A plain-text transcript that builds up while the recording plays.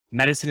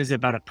medicine is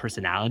about a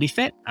personality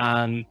fit.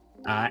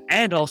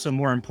 And also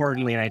more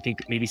importantly, and I think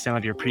maybe some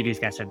of your previous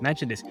guests have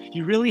mentioned this,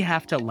 you really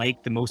have to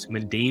like the most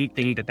mundane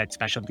thing that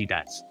specialty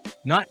does,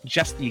 not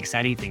just the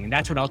exciting thing. And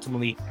that's what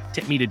ultimately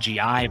tipped me to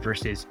GI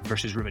versus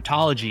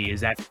rheumatology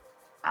is that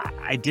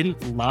I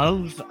didn't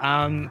love,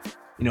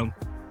 you know,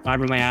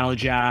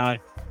 fibromyalgia,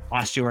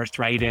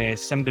 osteoarthritis,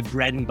 some of the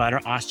bread and butter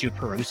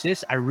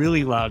osteoporosis. I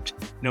really loved,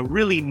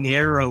 really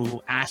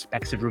narrow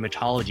aspects of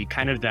rheumatology,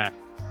 kind of the,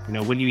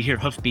 when you hear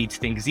hoofbeats,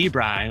 think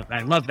zebra.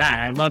 I love that.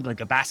 I love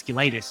like a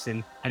vasculitis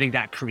and I think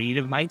that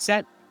creative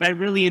mindset. But I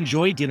really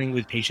enjoy dealing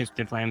with patients with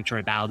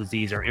inflammatory bowel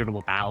disease or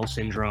irritable bowel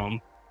syndrome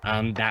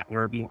that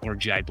were more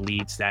GI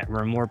bleeds that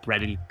were more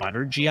bread and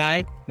butter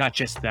GI, not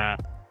just the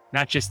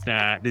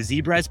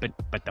zebras,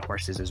 but the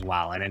horses as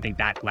well. And I think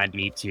that led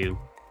me to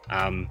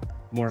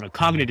more of a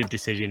cognitive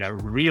decision, a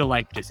real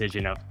life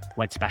decision of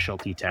what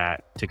specialty to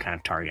kind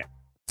of target.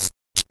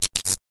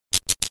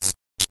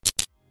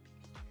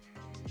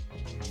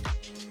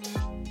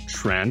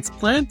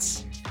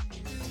 Transplants?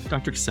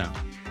 Dr. Kassam,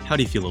 how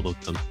do you feel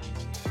about them?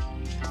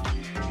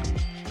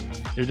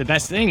 They're the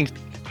best thing.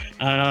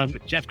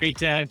 Jeff, great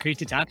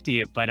to talk to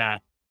you. But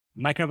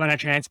microbiota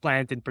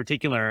transplant in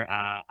particular,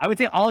 I would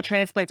say all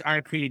transplants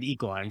aren't created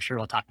equal. I'm sure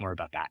we'll talk more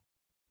about that.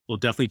 We'll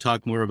definitely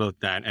talk more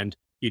about that. And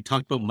you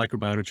talked about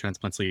microbiota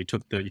transplants, so you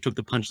took the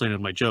punchline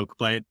of my joke.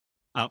 But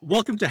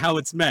welcome to How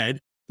It's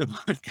Med, the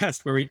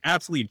podcast where we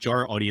absolutely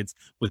jar our audience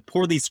with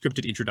poorly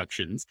scripted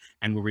introductions,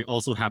 and where we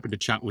also happen to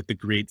chat with the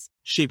greats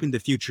shaping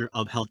the future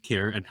of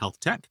healthcare and health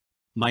tech.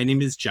 My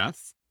name is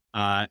Jeff,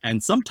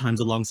 and sometimes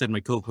alongside my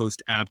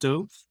co-host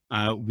Abdo,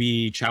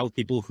 we chat with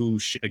people who,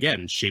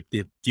 again, shape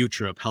the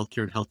future of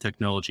healthcare and health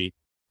technology.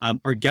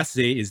 Our guest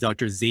today is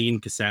Dr. Zain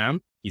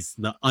Kassam. He's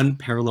the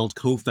unparalleled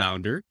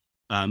co-founder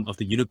of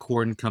the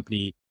unicorn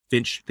company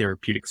Finch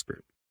Therapeutics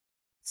Group.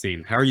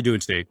 Zain, how are you doing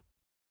today?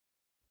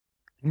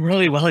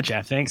 Really well,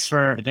 Jeff. Thanks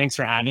for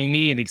having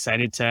me, and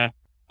excited to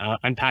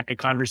unpack a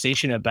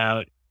conversation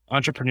about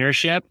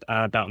entrepreneurship,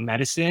 about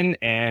medicine,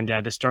 and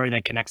the story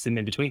that connects them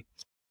in between.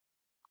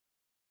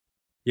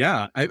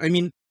 Yeah, I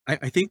mean,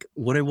 I think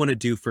what I want to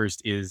do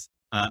first is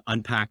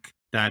unpack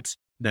that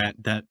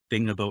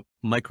thing about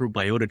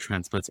microbiota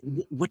transplants.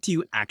 What do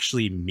you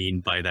actually mean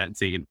by that,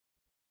 Zain?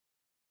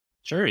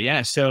 Sure.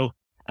 Yeah. So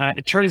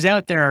it turns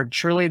out there are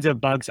trillions of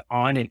bugs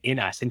on and in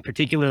us, and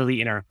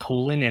particularly in our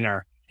colon and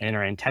our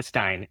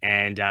intestine,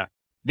 and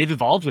they've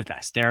evolved with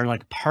us. They're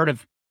like part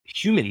of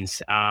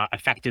humans.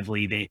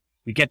 Effectively,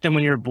 we get them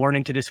when you're born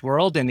into this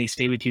world, and they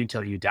stay with you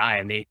until you die.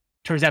 And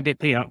turns out they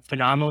play a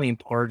phenomenally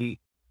important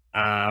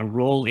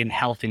role in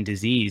health and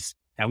disease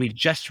that we've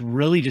just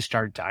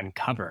started to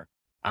uncover.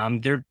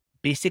 They're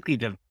basically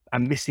a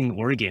missing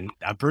organ,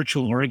 a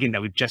virtual organ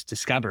that we've just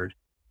discovered.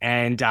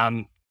 And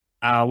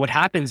what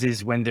happens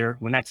is when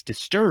that's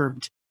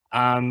disturbed,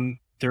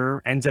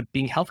 there ends up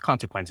being health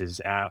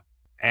consequences.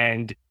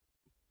 And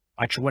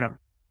actually, what a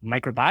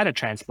microbiota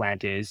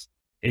transplant is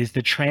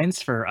the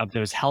transfer of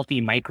those healthy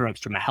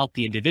microbes from a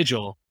healthy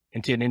individual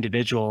into an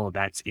individual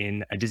that's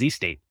in a disease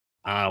state,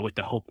 with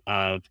the hope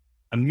of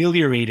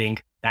ameliorating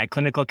that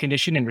clinical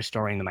condition and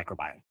restoring the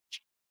microbiome.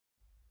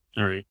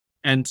 All right.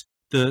 And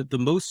the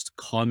most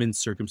common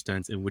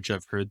circumstance in which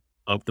I've heard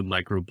of the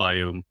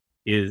microbiome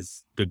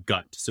is the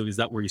gut. So is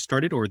that where you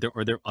started, or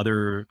are there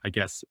other, I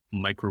guess,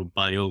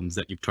 microbiomes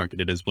that you've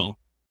targeted as well?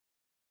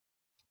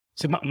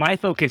 So my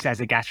focus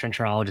as a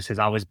gastroenterologist has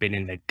always been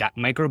in the gut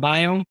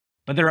microbiome,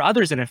 but there are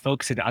others that have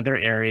focused in other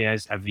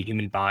areas of the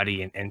human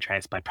body and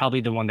transplant.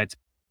 Probably the one that's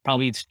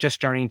just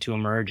starting to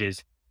emerge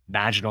is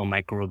vaginal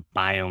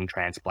microbiome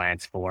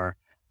transplants for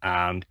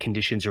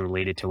conditions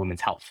related to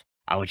women's health,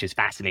 which is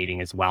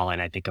fascinating as well,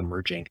 and I think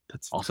emerging.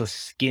 Also,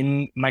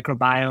 skin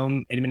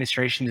microbiome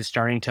administration is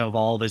starting to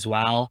evolve as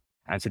well.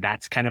 And so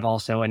that's kind of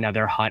also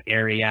another hot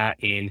area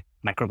in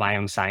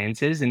microbiome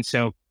sciences. And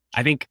so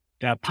I think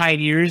the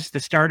pioneers, the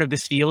start of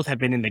this field, have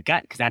been in the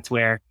gut, because that's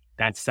where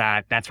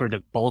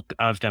the bulk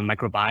of the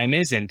microbiome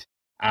is. And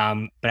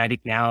but I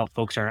think now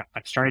folks are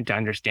starting to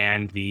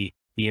understand the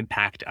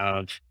impact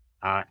of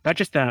not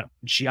just the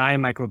GI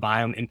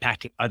microbiome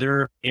impacting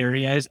other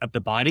areas of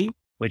the body,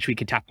 which we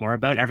could talk more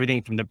about,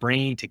 everything from the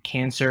brain to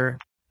cancer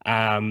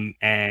and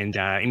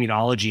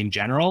immunology in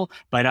general,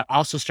 but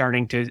also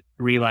starting to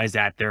realize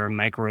that there are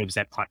microbes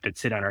that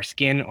sit on our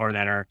skin or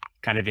that are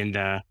kind of in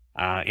the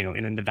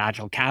in the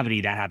vaginal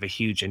cavity that have a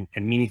huge and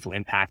meaningful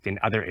impact in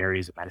other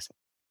areas of medicine.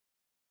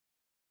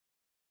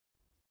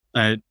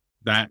 That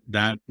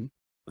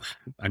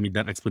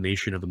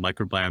explanation of the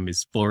microbiome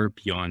is far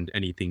beyond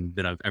anything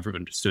that I've ever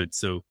understood.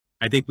 So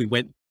I think we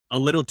went a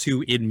little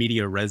too in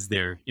media res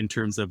there in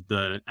terms of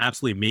the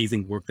absolutely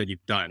amazing work that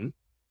you've done.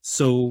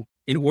 So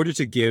in order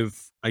to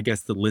give, I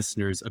guess, the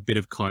listeners a bit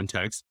of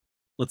context,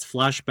 let's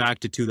flash back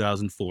to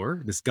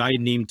 2004. This guy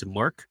named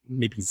Mark,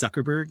 maybe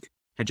Zuckerberg,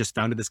 had just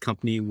founded this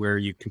company where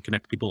you can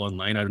connect people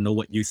online. I don't know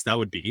what use that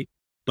would be,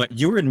 but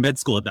you were in med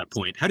school at that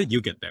point. How did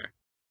you get there?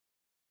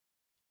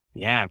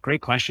 Yeah,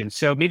 great question.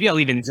 So maybe I'll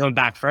even zone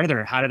back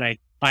further. How did I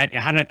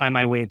find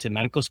my way into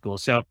medical school?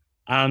 So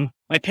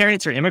My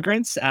parents are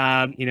immigrants,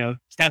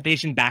 South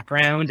Asian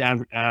background,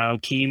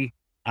 came,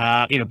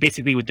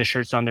 basically with the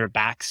shirts on their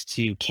backs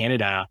to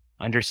Canada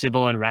under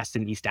civil unrest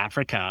in East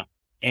Africa,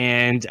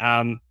 and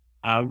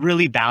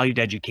really valued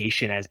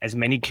education as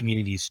many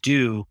communities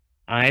do.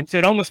 And so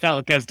it almost felt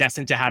like I was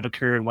destined to have a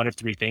career in one of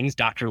three things: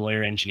 doctor,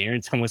 lawyer, engineer,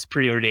 and some was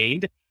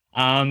preordained.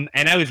 And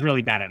I was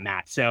really bad at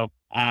math, so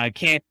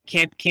can't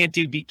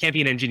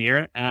be an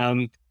engineer.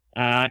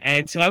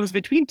 And so I was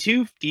between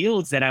two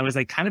fields that I was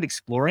like kind of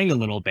exploring a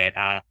little bit,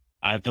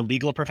 the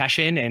legal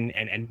profession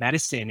and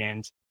medicine.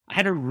 And I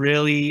had a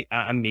really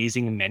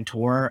amazing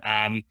mentor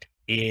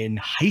in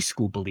high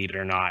school, believe it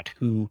or not,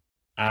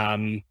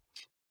 um,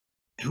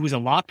 who was a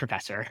law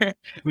professor,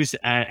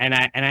 and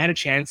I had a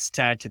chance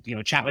to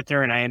chat with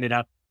her, and I ended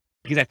up,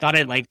 because I thought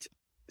I liked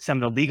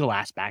some of the legal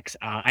aspects.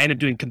 I ended up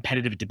doing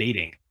competitive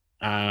debating,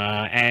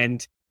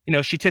 and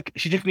she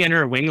took me under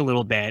her wing a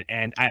little bit.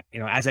 And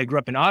as I grew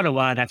up in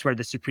Ottawa, that's where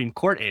the Supreme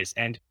Court is,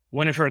 and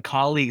one of her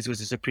colleagues was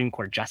a Supreme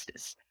Court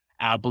justice,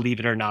 believe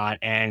it or not.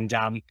 And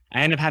I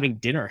ended up having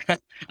dinner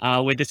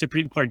with the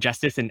Supreme Court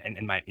justice and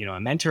my a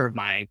mentor of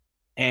mine,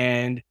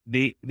 and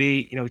she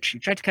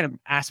tried to kind of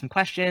ask some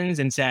questions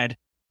and said,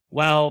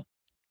 well,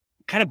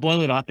 kind of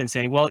boil it up and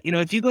say, well,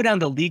 if you go down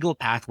the legal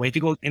pathway, if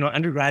you go,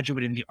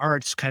 undergraduate in the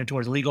arts, kind of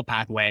towards the legal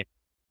pathway,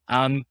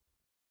 um,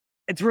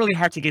 it's really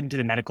hard to get into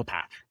the medical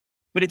path.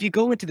 But if you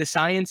go into the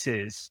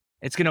sciences,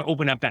 it's going to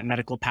open up that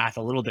medical path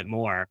a little bit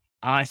more,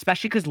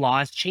 especially because law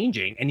is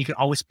changing and you can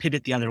always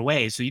pivot the other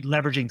way. So you're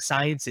leveraging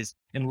sciences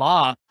and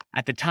law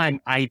at the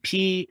time,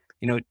 IP,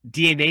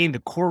 DNA in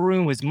the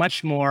courtroom was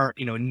much more,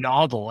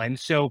 novel. And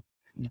so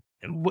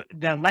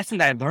the lesson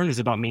that I learned was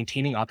about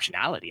maintaining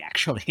optionality,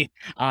 actually.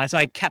 So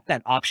I kept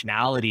that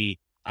optionality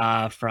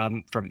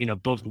from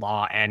both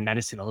law and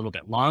medicine a little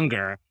bit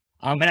longer.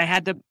 And I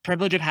had the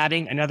privilege of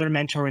having another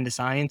mentor in the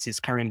sciences,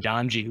 Karim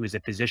Damji, who is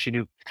a physician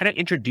who kind of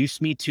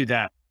introduced me to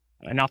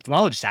an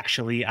ophthalmologist,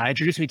 actually,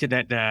 introduced me to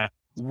the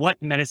what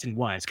medicine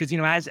was.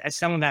 Because, as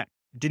someone that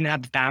didn't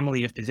have a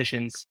family of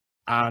physicians,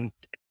 I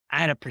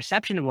had a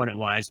perception of what it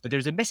was, but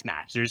there's a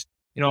mismatch. There's,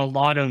 a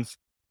lot of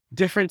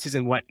differences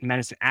in what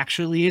medicine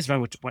actually is,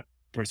 what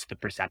the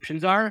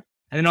perceptions are.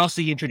 And then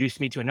also he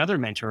introduced me to another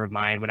mentor of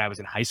mine when I was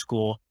in high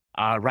school,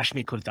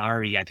 Rashmi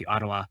Kothari at the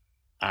Ottawa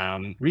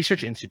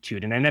Research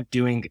Institute. And I ended up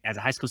doing, as a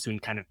high school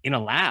student, kind of in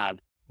a lab,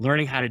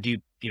 learning how to do,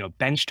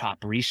 benchtop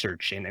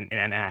research in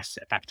NS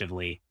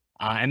effectively.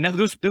 And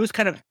those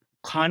kind of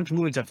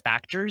confluence of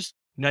factors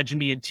nudged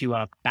me into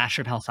a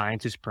Bachelor of Health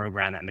Sciences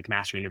program at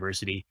McMaster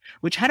University,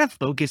 which had a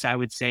focus, I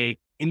would say,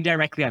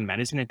 indirectly on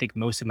medicine. I think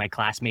most of my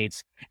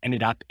classmates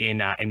ended up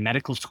in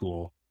medical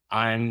school.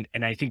 And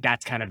I think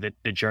that's kind of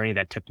the journey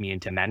that took me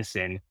into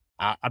medicine.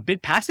 A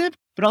bit passive,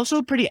 but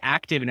also pretty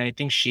active, and I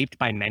think shaped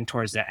by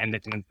mentors and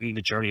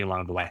the journey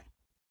along the way.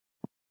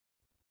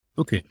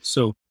 Okay,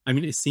 so I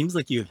mean, it seems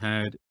like you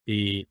had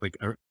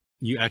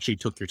you actually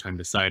took your time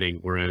deciding,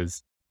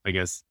 whereas I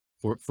guess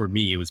for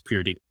me it was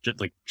purely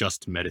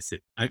just medicine.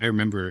 I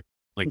remember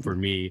for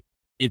me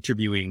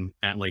interviewing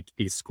at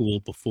a school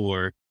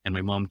before, and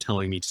my mom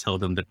telling me to tell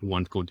them that we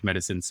want to go into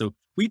medicine. So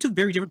we took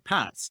very different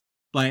paths.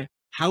 But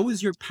how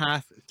was your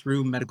path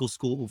through medical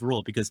school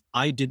overall? Because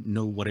I didn't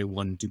know what I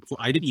wanted to do before.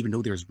 I didn't even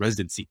know there was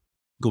residency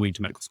going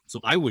to medical school. So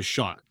I was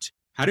shocked.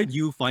 How did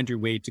you find your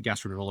way to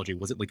gastroenterology?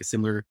 Was it a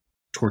similar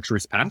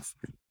torturous path?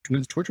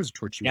 Torturous or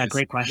tortuous? Yeah,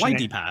 great question.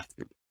 Windy path.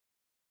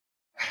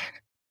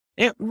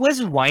 It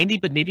was windy,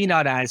 but maybe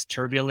not as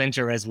turbulent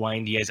or as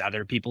windy as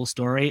other people's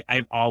story.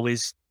 I've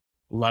always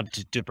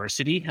loved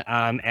diversity.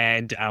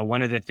 And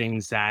one of the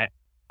things that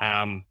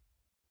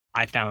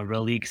I found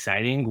really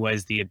exciting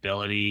was the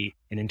ability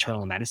in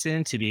internal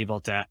medicine to be able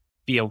to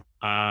be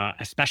a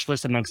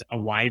specialist amongst a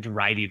wide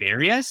variety of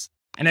areas.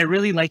 And I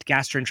really liked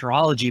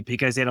gastroenterology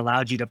because it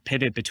allowed you to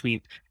pivot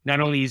between not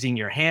only using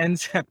your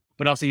hands,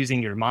 but also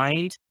using your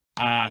mind,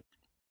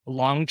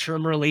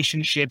 long-term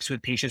relationships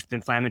with patients with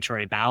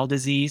inflammatory bowel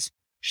disease,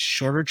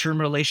 shorter-term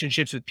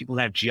relationships with people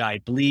that have GI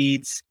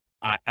bleeds,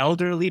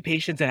 elderly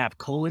patients that have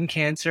colon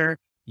cancer,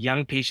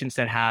 young patients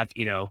that have,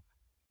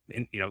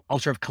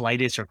 ulcerative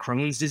colitis or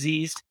Crohn's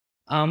disease.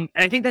 And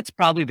I think that's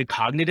probably the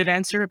cognitive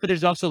answer, but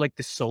there's also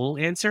the soul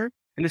answer.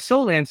 And the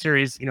soul answer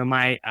is,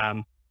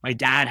 my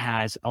dad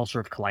has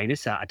ulcerative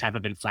colitis, a type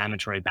of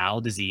inflammatory bowel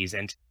disease.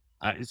 And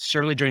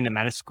certainly during the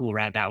medical school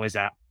route, that was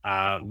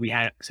we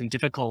had some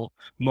difficult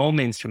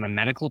moments from a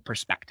medical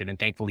perspective, and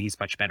thankfully he's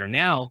much better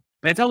now.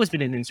 But it's always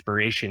been an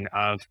inspiration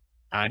of,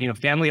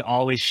 family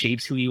always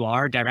shapes who you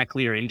are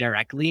directly or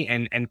indirectly,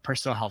 and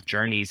personal health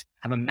journeys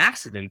have a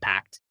massive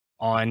impact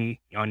on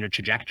your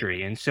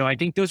trajectory. And so I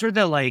think those were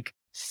the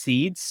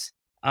seeds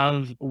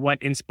of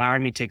what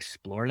inspired me to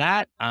explore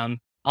that.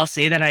 I'll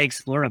say that I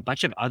explore a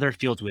bunch of other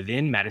fields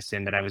within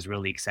medicine that I was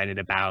really excited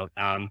about,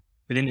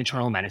 within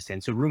internal medicine.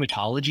 So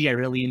rheumatology, I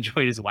really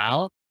enjoyed as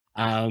well.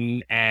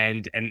 And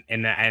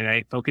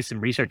I focused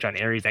some research on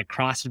areas that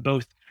crossed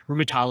both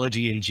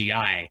rheumatology and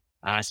GI.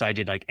 So I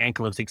did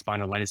ankylosing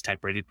spondylitis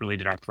type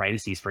related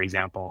arthritis, for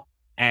example.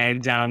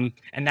 And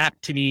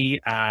that to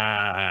me,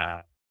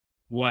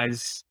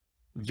 was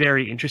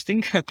very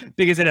interesting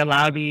because it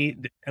allowed me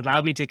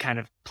to kind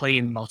of play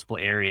in multiple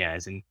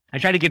areas. And I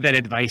try to give that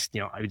advice.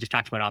 I just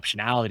talked about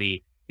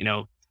optionality.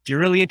 If you're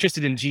really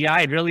interested in GI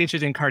and really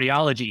interested in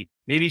cardiology,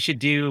 maybe you should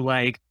do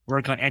like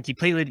work on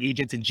antiplatelet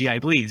agents and GI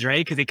bleeds,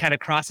 right? Because it kind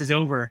of crosses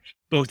over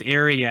both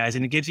areas,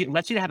 and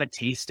lets you to have a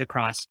taste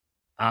across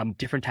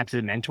different types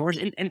of mentors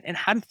and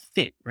how to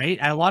fit, right?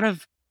 A lot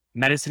of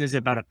medicine is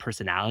about a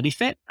personality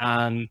fit.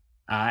 And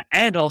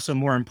also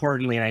more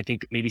importantly, and I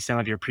think maybe some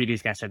of your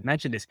previous guests have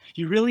mentioned this,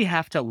 you really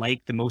have to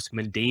like the most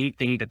mundane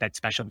thing that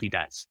specialty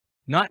does,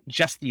 not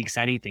just the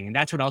exciting thing. And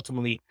that's what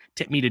ultimately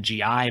tipped me to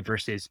GI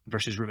versus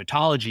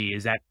rheumatology,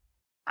 is that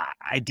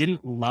I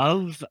didn't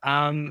love,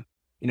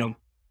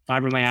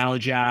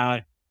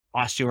 fibromyalgia,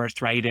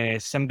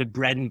 osteoarthritis, some of the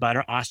bread and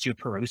butter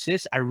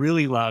osteoporosis. I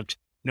really loved,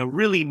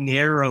 really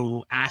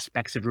narrow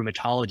aspects of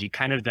rheumatology,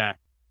 kind of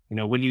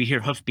when you hear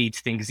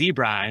hoofbeats, think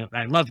zebra.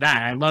 I love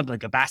that. I love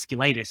like a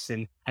vasculitis,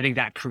 and I think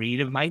that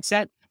creative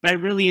mindset. But I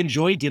really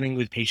enjoy dealing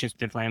with patients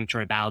with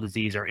inflammatory bowel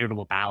disease or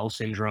irritable bowel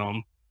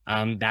syndrome,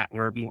 that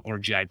were or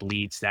GI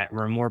bleeds that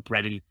were more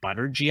bread and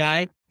butter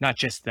GI, not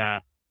just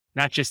the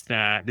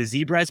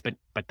zebras, but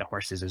the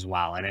horses as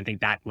well. And I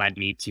think that led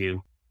me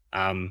to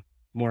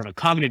more of a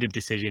cognitive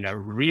decision, a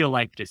real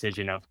life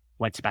decision of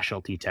what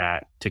specialty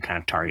to kind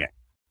of target.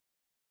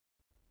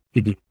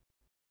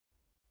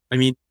 I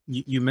mean,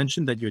 you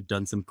mentioned that you had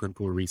done some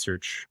clinical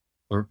research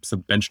or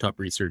some benchtop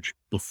research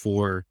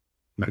before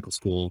medical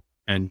school,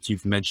 and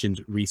you've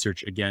mentioned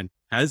research again.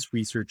 Has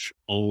research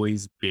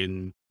always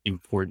been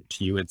important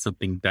to you and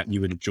something that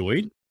you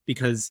enjoyed?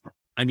 Because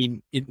I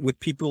mean, with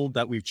people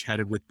that we've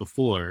chatted with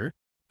before,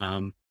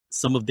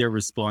 some of their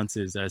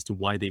responses as to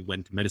why they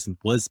went to medicine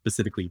was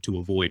specifically to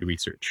avoid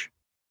research.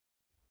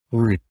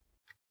 Right.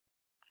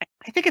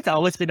 I think it's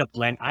always been a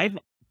blend. I've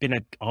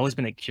always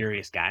been a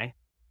curious guy,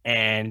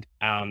 and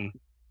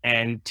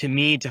to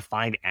me, to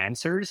find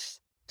answers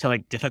to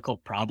like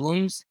difficult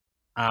problems,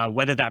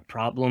 whether that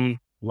problem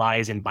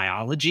lies in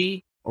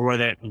biology or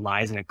whether it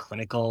lies in a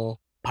clinical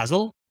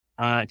puzzle,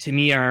 to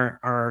me are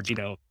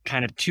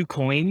kind of two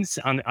coins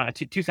on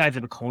two sides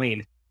of a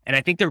coin, and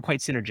I think they're quite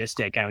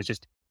synergistic. I was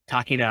just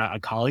talking to a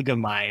colleague of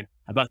mine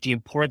about the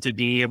importance of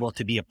being able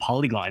to be a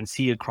polyglot and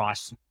see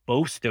across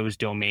both those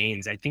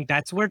domains. I think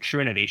that's where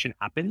true innovation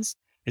happens,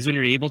 is when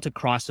you're able to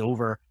cross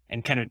over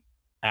and kind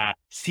of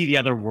see the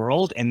other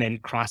world and then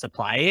cross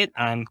apply it.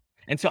 And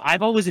so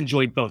I've always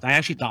enjoyed both. I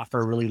actually thought for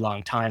a really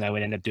long time I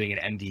would end up doing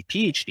an MD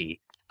PhD.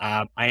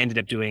 I ended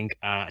up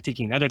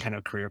taking another kind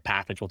of career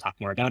path, which we'll talk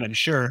more about, I'm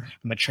sure,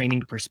 from a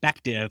training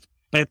perspective.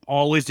 But I've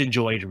always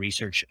enjoyed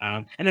research.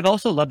 And I've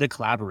also loved the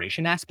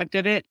collaboration aspect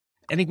of it.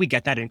 I think we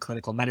get that in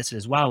clinical medicine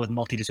as well with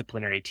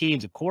multidisciplinary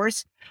teams, of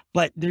course.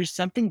 But there's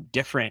something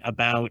different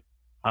about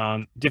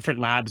different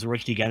labs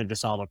working together to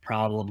solve a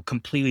problem,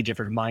 completely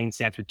different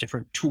mindsets with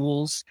different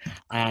tools,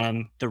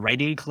 the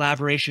writing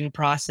collaboration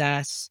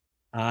process.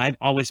 I've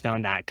always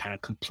found that kind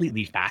of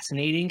completely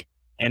fascinating.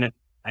 And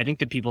I think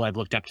the people I've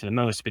looked up to the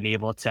most have been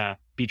able to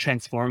be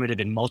transformative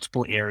in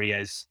multiple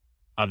areas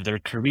of their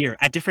career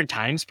at different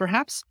times,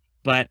 perhaps,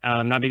 but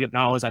not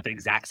always at the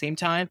exact same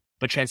time,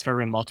 but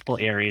transfer in multiple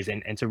areas.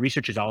 And so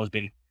research has always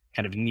been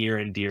kind of near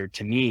and dear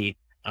to me,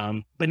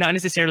 but not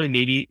necessarily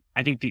maybe.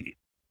 I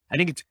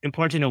think it's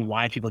important to know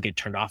why people get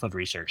turned off of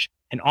research.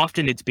 And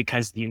often it's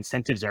because the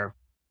incentives are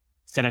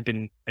set up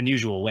in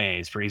unusual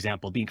ways. For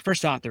example, being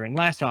first author and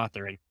last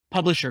author and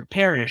publish or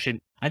perish. And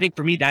I think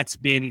for me, that's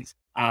been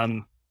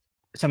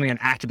something I've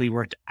actively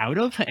worked out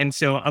of. And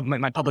so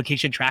my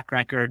publication track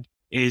record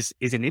is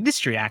an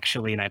industry,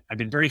 actually. And I've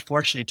been very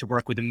fortunate to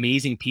work with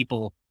amazing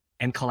people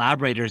and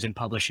collaborators and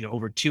publish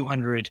over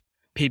 200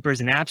 papers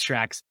and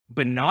abstracts,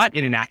 but not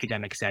in an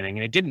academic setting.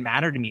 And it didn't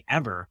matter to me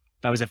ever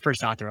if I was a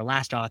first author or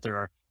last author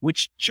or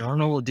which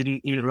journal.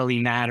 Didn't even really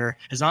matter.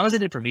 As long as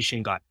that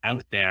information got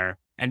out there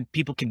and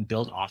people can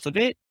build off of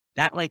it,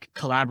 that like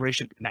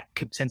collaboration, that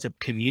sense of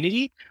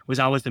community was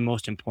always the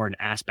most important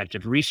aspect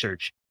of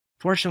research.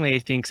 Fortunately, I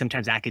think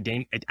sometimes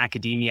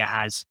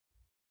academia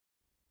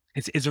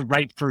is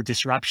ripe for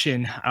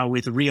disruption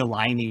with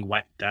realigning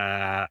what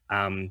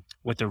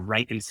the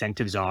right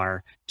incentives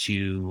are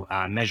to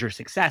measure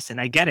success.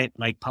 And I get it,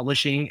 like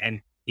publishing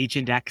and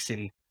H-index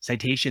and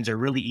citations are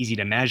really easy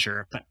to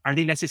measure, but are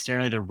they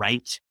necessarily the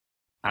right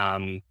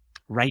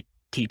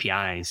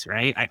KPIs,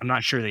 right? I'm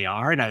not sure they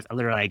are. And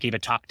I gave a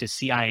talk to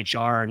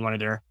CIHR in one of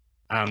their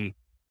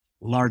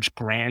large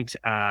grant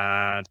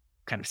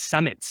kind of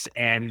summits,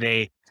 and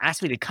they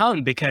asked me to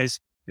come because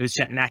it was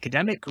an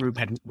academic group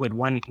had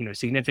won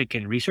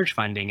significant research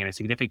funding and a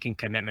significant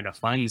commitment of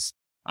funds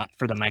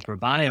for the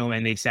microbiome,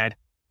 and they said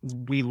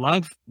we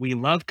love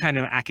kind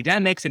of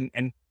academics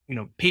and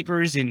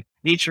papers in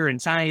Nature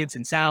and Science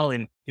and Cell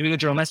and New England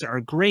Journal of Medicine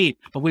are great,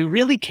 but what we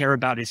really care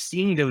about is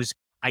seeing those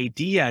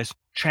ideas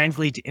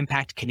translate to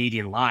impact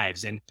Canadian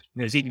lives. And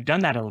Zaid, you've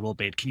done that a little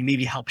bit. Can you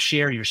maybe help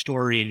share your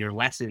story and your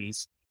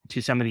lessons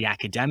to some of the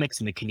academics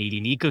in the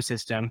Canadian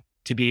ecosystem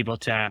to be able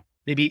to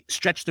maybe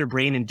stretch their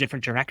brain in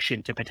different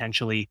direction to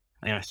potentially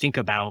think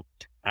about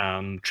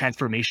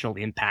transformational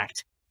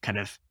impact, kind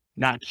of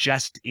not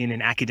just in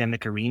an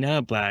academic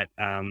arena, but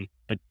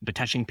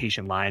touching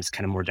patient lives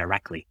kind of more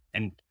directly.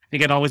 And I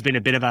think I've always been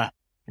a bit of a,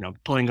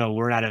 pulling a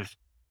word out of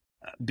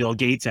Bill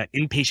Gates, an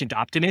impatient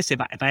optimist.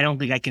 If I don't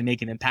think I can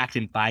make an impact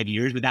in 5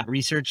 years with that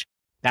research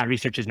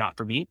is not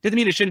for me. Doesn't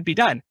mean it shouldn't be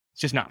done.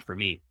 It's just not for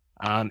me.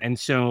 And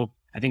so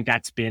I think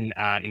that's been,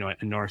 a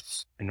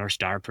North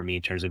Star for me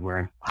in terms of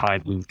how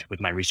I've moved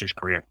with my research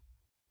career.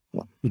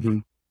 Mm-hmm.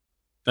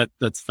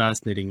 That's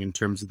fascinating in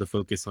terms of the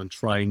focus on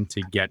trying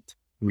to get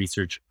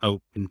research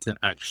out into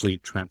actually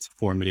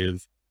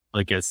transformative,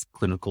 I guess,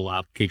 clinical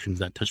applications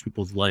that touch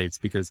people's lives,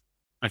 because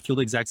I feel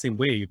the exact same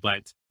way,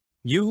 but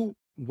you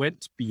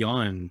went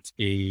beyond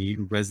a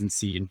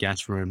residency in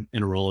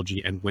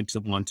gastroenterology and went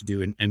on to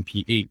do an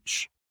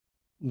MPH.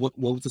 What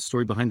was the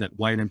story behind that?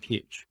 Why an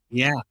MPH?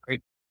 Yeah,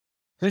 great.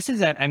 This is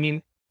that,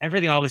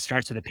 everything always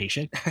starts with a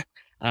patient.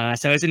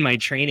 So I was in my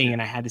training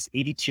and I had this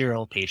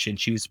 82-year-old patient.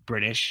 She was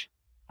British.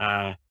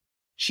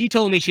 She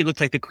told me she looked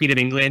like the Queen of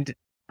England.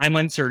 I'm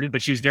uncertain,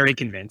 but she was very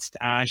convinced.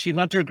 She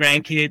loved her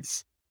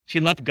grandkids. She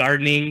loved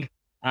gardening.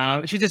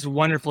 She's this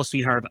wonderful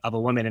sweetheart of a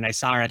woman. And I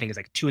saw her, I think it was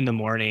like 2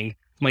 a.m.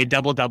 My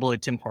double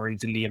at Tim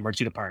Hortons in the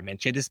emergency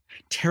department. She had this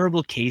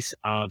terrible case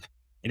of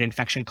an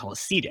infection called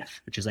C. diff,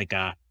 which is like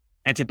a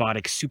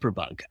antibiotic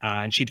superbug.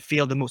 And she'd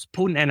failed the most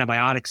potent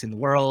antibiotics in the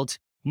world,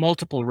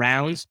 multiple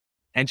rounds,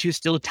 and she was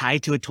still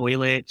tied to a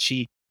toilet.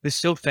 She was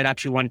so fed up,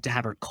 she wanted to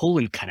have her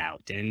colon cut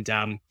out. And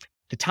at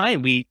the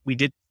time, we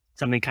did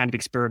something kind of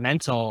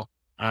experimental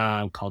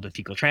called a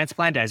fecal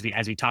transplant, as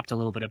we talked a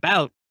little bit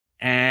about.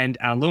 And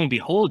lo and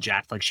behold,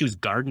 Jeff, like she was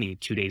gardening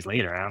 2 days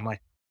later. And I'm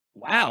like,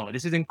 wow,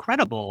 this is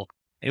incredible.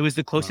 It was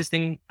the closest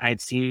thing I had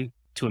seen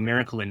to a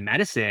miracle in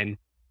medicine.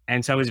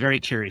 And so I was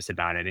very curious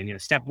about it.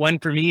 And, step one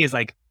for me is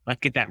like, let's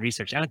get that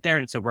research out there.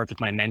 And so work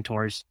with my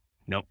mentors,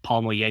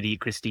 Paul Moyetti,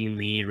 Christine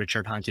Lee,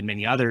 Richard Hunt, and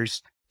many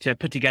others to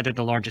put together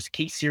the largest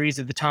case series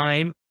of the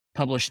time,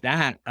 publish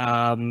that.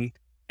 And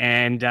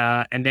then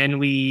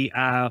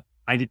I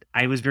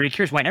was very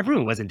curious why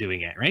everyone wasn't doing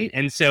it, right?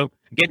 And so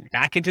get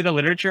back into the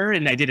literature,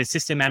 and I did a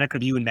systematic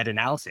review and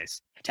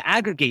meta-analysis to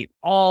aggregate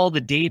all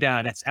the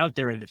data that's out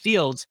there in the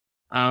field,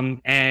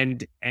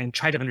 and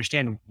try to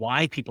understand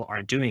why people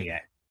aren't doing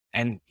it.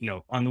 And,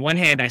 on the one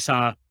hand, I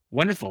saw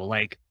wonderful,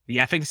 like the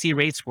efficacy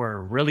rates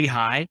were really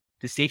high.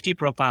 The safety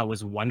profile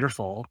was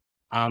wonderful.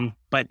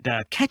 But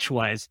the catch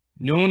was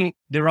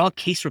they're all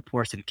case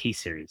reports and case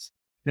series,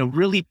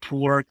 really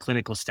poor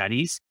clinical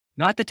studies,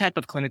 not the type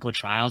of clinical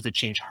trials that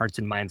change hearts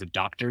and minds of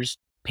doctors,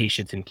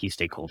 patients, and key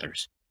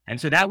stakeholders. And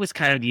so that was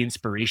kind of the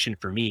inspiration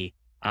for me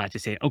to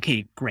say,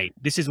 okay, great.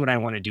 This is what I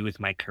want to do with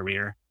my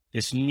career,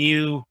 this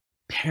new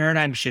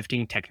paradigm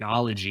shifting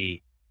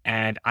technology.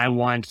 And I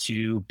want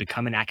to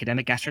become an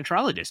academic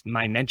gastroenterologist.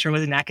 My mentor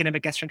was an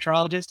academic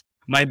gastroenterologist.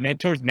 My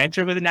mentor's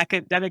mentor was an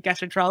academic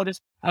gastroenterologist.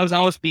 I was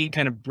almost being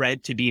kind of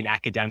bred to be an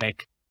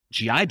academic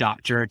GI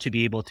doctor, to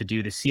be able to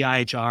do the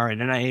CIHR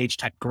and NIH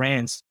type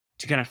grants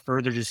to kind of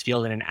further this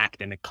field in an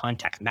academic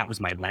context. And that was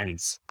my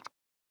lens.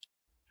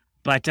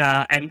 But,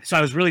 and so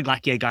I was really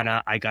lucky. I got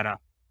a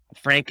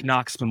Frank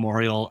Knox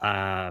Memorial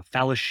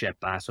fellowship,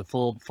 so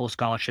full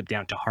scholarship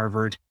down to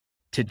Harvard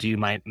to do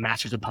my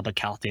master's of public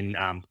health in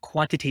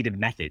quantitative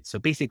methods. So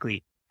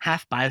basically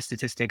half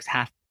biostatistics,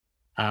 half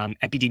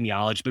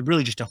epidemiology, but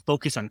really just to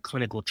focus on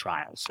clinical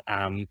trials.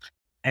 And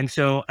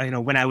so,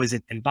 when I was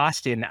in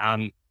Boston,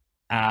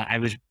 I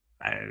was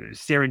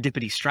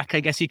serendipity struck, I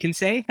guess you can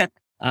say.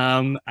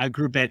 A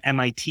group at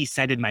MIT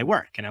cited my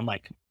work, and I'm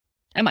like,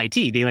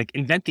 MIT, they like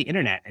invent the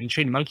internet and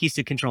train monkeys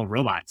to control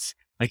robots.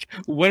 Like,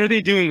 what are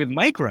they doing with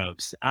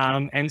microbes?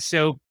 And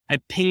so I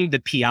pinged the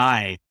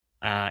PI,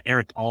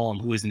 Eric Alm,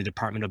 who was in the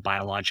Department of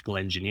Biological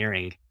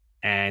Engineering,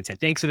 and said,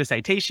 thanks for the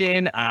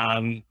citation.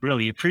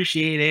 Really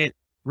appreciate it.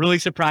 Really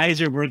surprised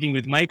you're working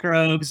with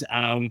microbes.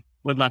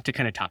 Would love to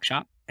kind of talk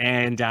shop.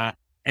 And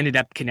ended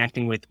up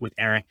connecting with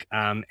Eric,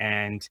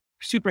 and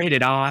super hit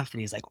it off.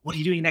 And he's like, what are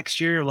you doing next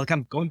year? Like,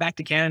 I'm going back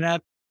to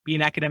Canada, be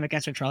an academic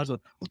gastroenterologist.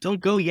 Well, don't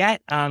go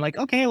yet. I'm like,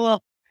 okay,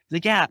 well, he's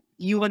like, yeah,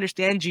 you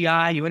understand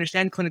GI, you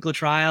understand clinical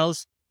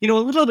trials, a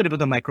little bit about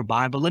the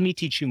microbiome, but let me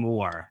teach you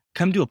more.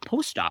 Come do a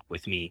postdoc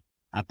with me,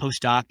 a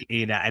postdoc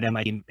at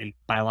MIT in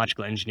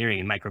biological engineering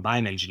and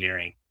microbiome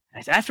engineering. And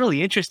I said, that's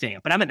really interesting,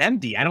 but I'm an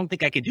MD. I don't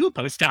think I could do a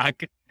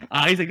postdoc.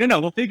 He's like,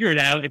 no, we'll figure it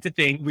out. It's a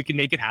thing. We can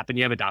make it happen.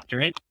 You have a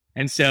doctorate.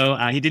 And so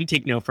he didn't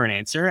take no for an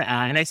answer.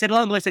 And I said,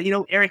 well,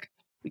 Eric,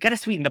 we got to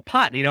sweeten the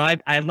pot.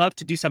 I'd love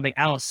to do something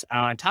else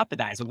on top of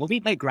that. So we'll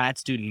meet my grad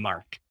student,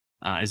 Mark,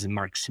 as in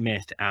Mark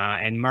Smith.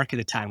 And Mark at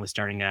the time was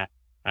starting a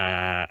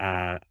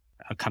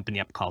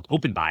company up called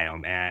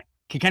OpenBiome.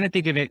 Can kind of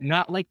think of it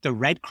not like the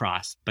Red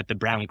Cross, but the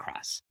Brown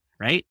Cross,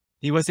 right?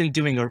 He wasn't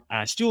doing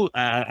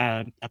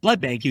a blood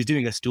bank. He was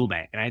doing a stool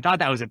bank. And I thought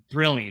that was a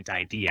brilliant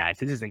idea. I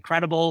said, this is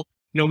incredible.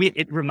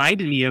 It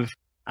reminded me of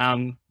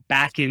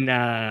back in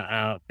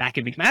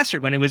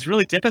McMaster, when it was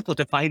really difficult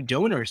to find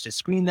donors to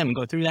screen them and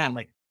go through that. I'm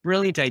like,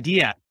 brilliant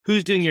idea.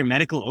 Who's doing your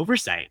medical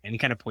oversight? And he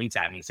kind of points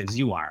at me and says,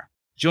 you are.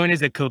 Join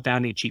as a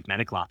co-founding chief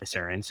medical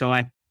officer. And so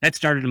I that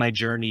started my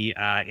journey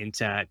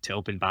into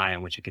open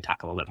biome, which I could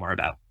talk a little bit more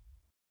about.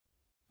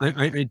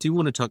 I do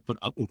want to talk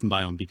about open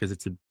biome because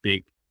it's a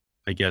big,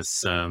 I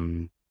guess,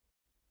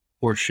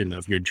 portion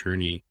of your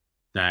journey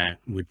that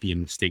would be a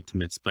mistake to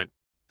miss. But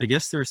I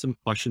guess there are some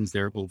questions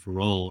there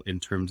overall in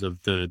terms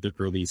of the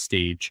early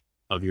stage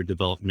of your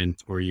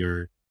development or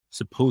your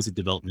supposed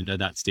development at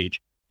that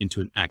stage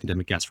into an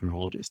academic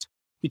gastroenterologist.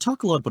 You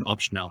talk a lot about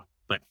optionality,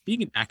 but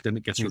being an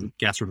academic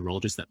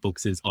gastroenterologist that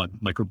focuses on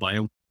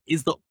microbiome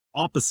is the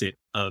opposite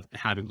of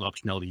having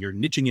optionality. You're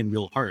niching in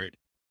real hard.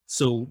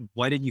 So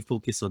why did you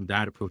focus on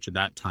that approach at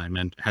that time?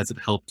 And has it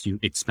helped you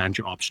expand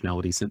your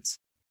optionality since?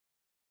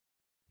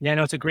 Yeah,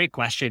 no, it's a great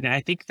question. And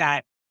I think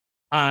that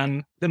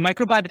the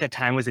microbiome at the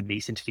time was a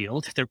nascent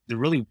field.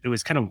 It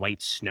was kind of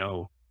white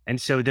snow.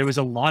 And so there was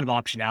a lot of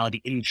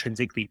optionality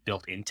intrinsically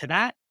built into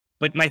that.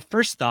 But my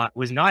first thought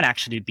was not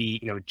actually to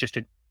be, just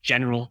a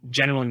general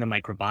in the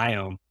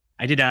microbiome.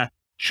 I did a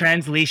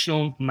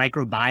translational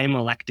microbiome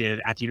elective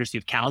at the University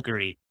of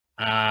Calgary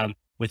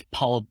with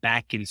Paul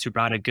Beck and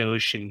Subrata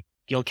Ghosh and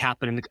Gil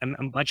Kaplan and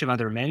a bunch of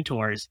other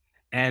mentors.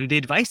 And the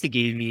advice they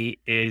gave me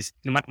is,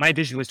 my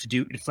vision was to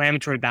do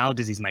inflammatory bowel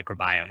disease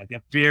microbiome, like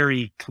a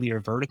very clear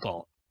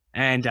vertical.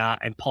 And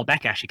Paul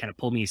Beck actually kind of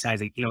pulled me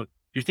aside, like,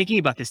 you're thinking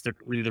about this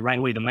really the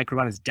right way. The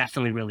microbiome is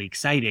definitely really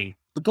exciting,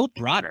 but go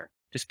broader.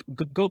 Just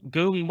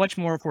go much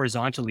more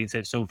horizontally instead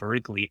of so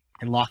vertically,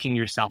 and locking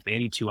yourself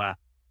into a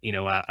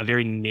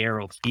very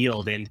narrow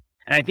field. And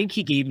I think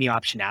he gave me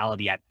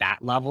optionality at that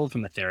level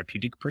from a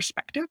therapeutic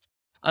perspective.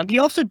 He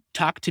also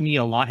talked to me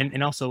a lot,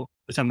 and also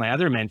some of my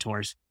other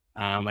mentors,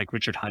 like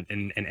Richard Hunt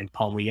and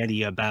Paul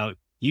Rietti, about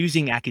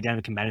using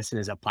academic medicine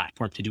as a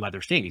platform to do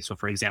other things. So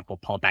for example,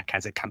 Paul Beck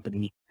has a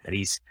company that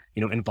he's,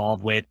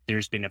 involved with.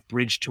 There's been a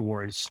bridge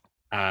towards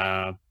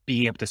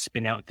being able to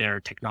spin out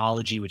their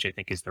technology, which I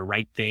think is the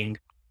right thing.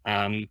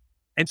 And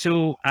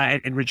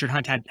Richard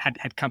Hunt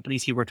had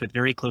companies he worked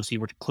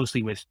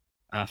closely with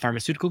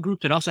pharmaceutical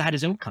groups, and also had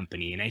his own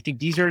company. And I think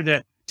these are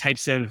the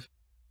types of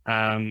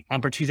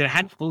opportunities that I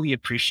hadn't fully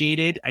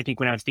appreciated. I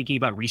think when I was thinking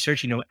about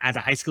research, as a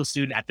high school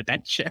student at the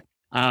bench,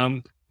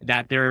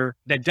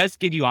 that does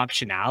give you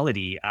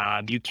optionality.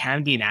 You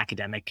can be an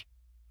academic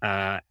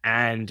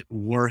and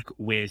work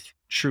with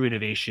true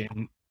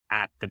innovation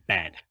at the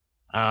bed.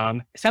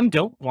 Some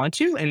don't want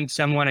to, and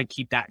some want to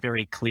keep that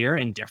very clear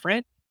and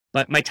different.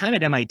 But my time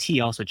at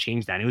MIT also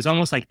changed that. It was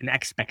almost like an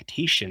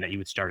expectation that you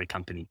would start a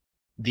company.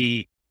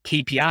 The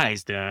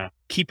KPIs, the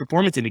key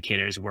performance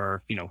indicators,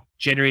 were,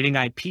 generating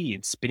IP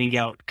and spinning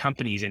out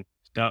companies. And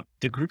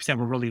the groups that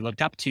were really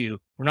looked up to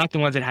were not the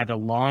ones that had the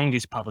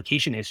longest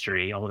publication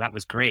history, although that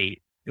was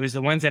great. It was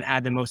the ones that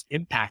had the most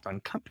impact on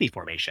company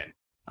formation.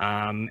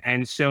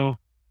 And so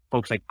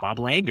folks like Bob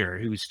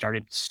Langer, who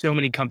started so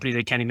many companies,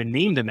 I can't even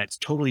name them, that's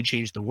totally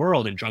changed the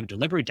world in drug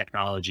delivery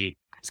technology,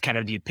 is kind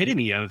of the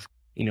epitome of,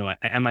 an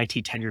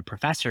MIT tenured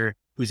professor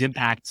whose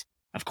impact,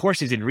 of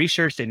course, is in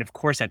research and of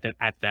course at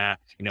the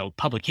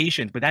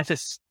publications, but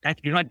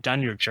you're not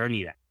done your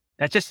journey yet.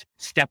 That's just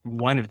step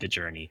one of the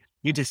journey.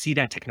 You need to see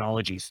that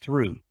technologies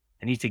through,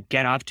 and need to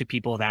get off to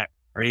people that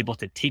are able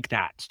to take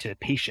that to the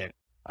patient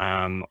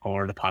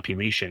or the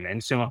population.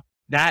 And so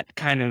that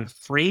kind of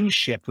frame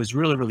shift was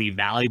really, really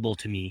valuable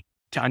to me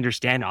to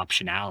understand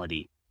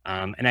optionality.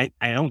 And I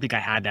don't think I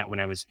had that when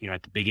I was,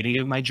 at the beginning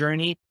of my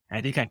journey.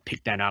 I think I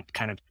picked that up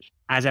kind of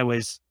as I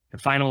was the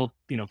final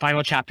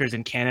chapters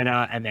in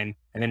Canada and then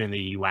in the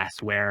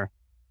US, where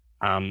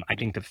I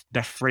think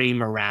the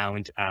frame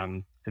around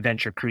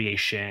venture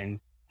creation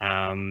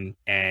and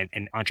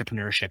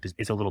entrepreneurship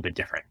is a little bit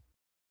different.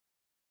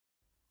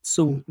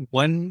 So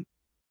I'm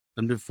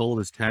going to follow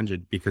this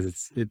tangent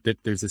because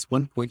there's this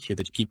one point here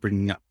that you keep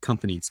bringing up: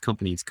 companies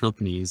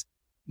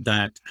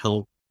that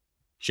help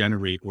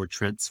generate or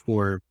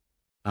transform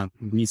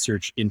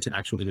research into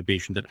actual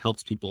innovation that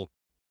helps people.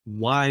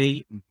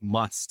 Why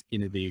must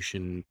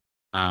innovation,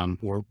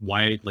 or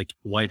why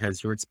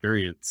has your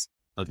experience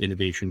of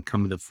innovation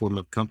come in the form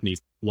of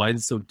companies? Why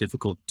is it so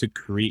difficult to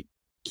create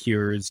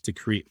cures, to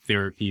create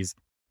therapies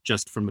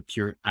just from a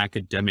pure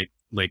academic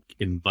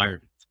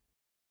environment?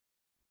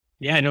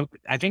 Yeah, no,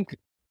 I think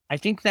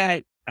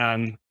that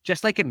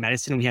just like in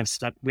medicine, we have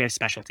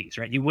specialties,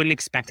 right? You wouldn't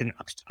expect an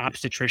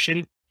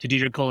obstetrician to do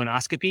your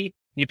colonoscopy.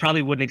 You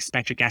probably wouldn't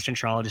expect your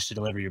gastroenterologist to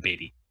deliver your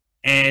baby.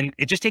 And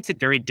it just takes a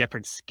very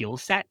different skill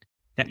set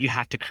that you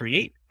have to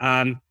create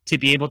to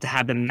be able to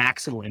have the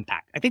maximal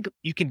impact. I think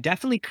you can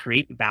definitely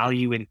create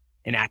value in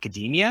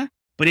academia,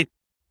 but it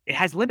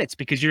has limits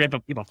because you have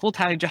a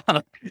full-time job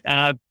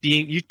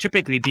being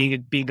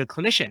a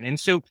clinician. And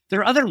so there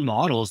are other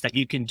models that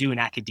you can do in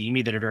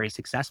academia that are very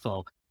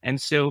successful.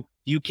 And so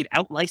you can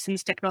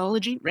out-license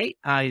technology, right?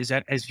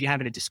 As you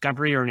have a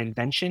discovery or an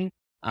invention,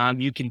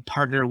 you can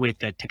partner with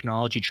the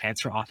technology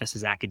transfer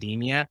offices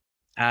academia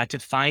to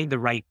find the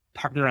right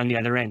partner on the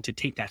other end to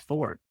take that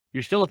forward.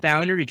 You're still a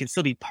founder, you can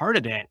still be part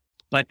of it,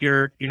 but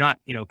you're not,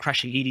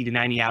 crushing 80 to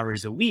 90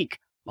 hours a week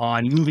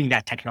on moving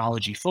that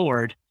technology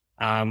forward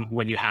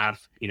when you have,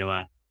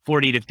 a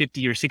 40 to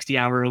 50 or 60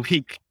 hour a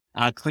week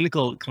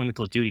clinical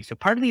duty. So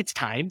partly it's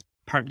time,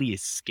 partly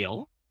is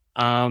skill.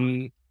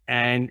 And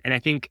I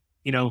think,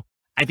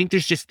 I think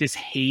there's just this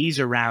haze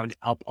around,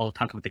 I'll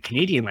talk about the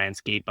Canadian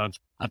landscape of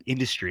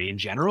industry in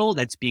general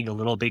that's being a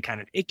little bit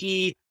kind of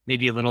icky,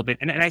 maybe a little bit.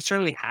 And I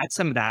certainly had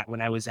some of that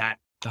when I was at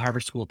the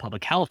Harvard School of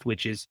Public Health,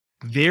 which is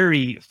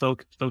very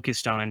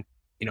focused on,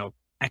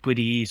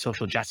 equity,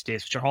 social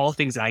justice, which are all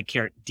things that I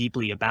care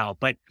deeply about.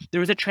 But there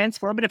was a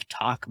transformative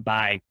talk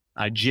by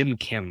Jim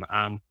Kim.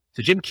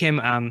 So Jim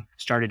Kim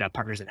started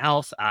Partners in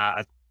Health,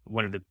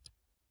 one of the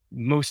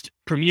most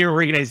premier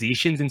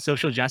organizations in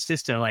social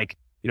justice to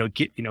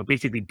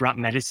basically brought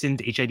medicine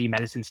to HIV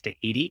medicines to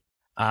Haiti.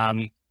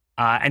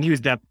 And he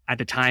was at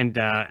the time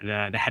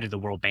the head of the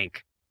World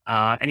Bank.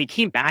 And he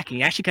came back and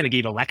he actually kind of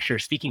gave a lecture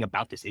speaking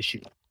about this issue.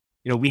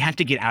 We have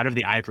to get out of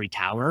the ivory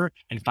tower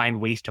and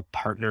find ways to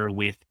partner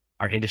with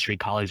our industry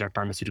colleagues, our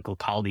pharmaceutical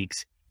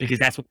colleagues, because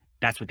that's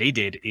what they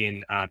did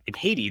in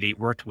Haiti. They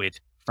worked with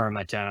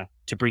pharma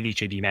to bring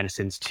HIV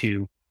medicines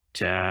to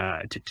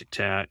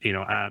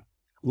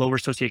lower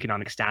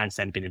socioeconomic status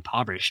that had been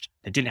impoverished,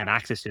 that didn't have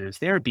access to those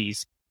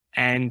therapies.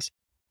 And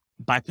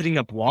by putting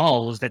up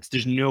walls,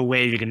 there's no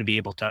way you're going to be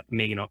able to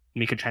make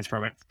a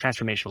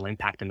transformational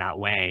impact in that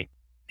way.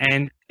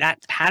 And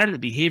that pattern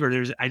of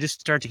behavior, I just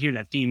started to hear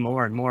that theme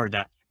more and more.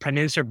 The Prime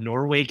Minister of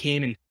Norway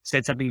came and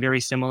said something very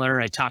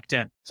similar. I talked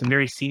to some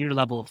very senior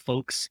level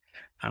folks,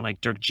 like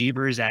Dirk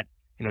Jeebers at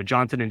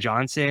Johnson &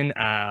 Johnson,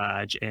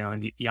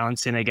 and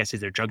Janssen, I guess,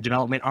 is their drug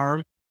development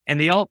arm. And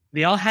they all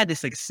had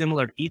this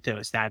similar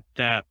ethos that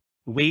the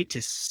way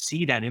to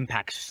see that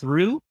impact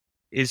through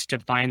is to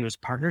find those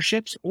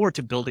partnerships or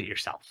to build it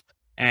yourself.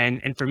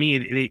 And for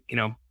me,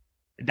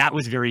 that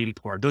was very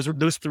important.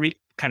 Those three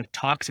kind of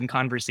talks and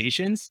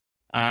conversations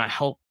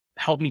help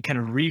me kind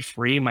of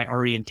reframe my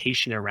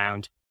orientation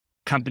around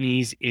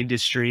companies,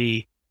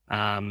 industry,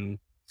 and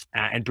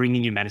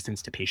bringing new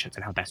medicines to patients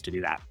and how best to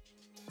do that.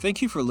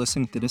 Thank you for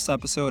listening to this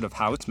episode of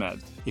How It's Med.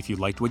 If you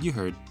liked what you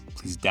heard,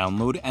 please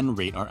download and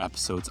rate our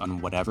episodes on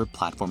whatever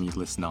platform you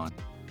listen on.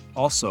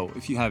 Also,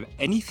 if you have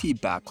any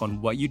feedback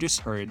on what you just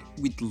heard,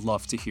 we'd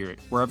love to hear it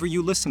wherever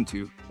you listen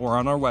to or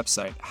on our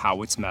website,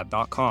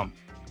 howitsmed.com.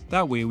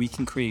 That way we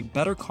can create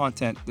better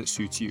content that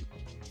suits you.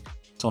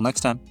 Till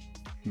next time,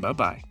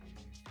 bye-bye.